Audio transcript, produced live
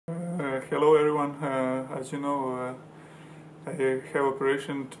Hello everyone. As you know, I have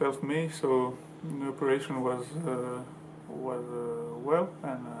operation 12th May, so the operation was well,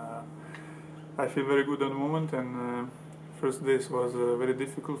 and I feel very good at the moment. And first days was very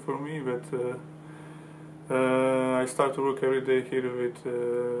difficult for me, but I start to work every day here with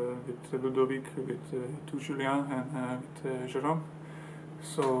Ludovic, with Julien, and with Jerome.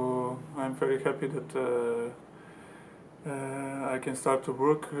 So I'm very happy that I can start to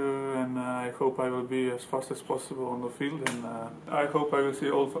work, and I hope I will be as fast as possible on the field, and I hope I will see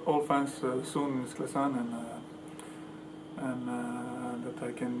all fans soon in Sklesan, and that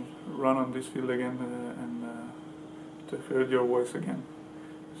I can run on this field again and to hear your voice again.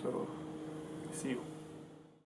 So see you.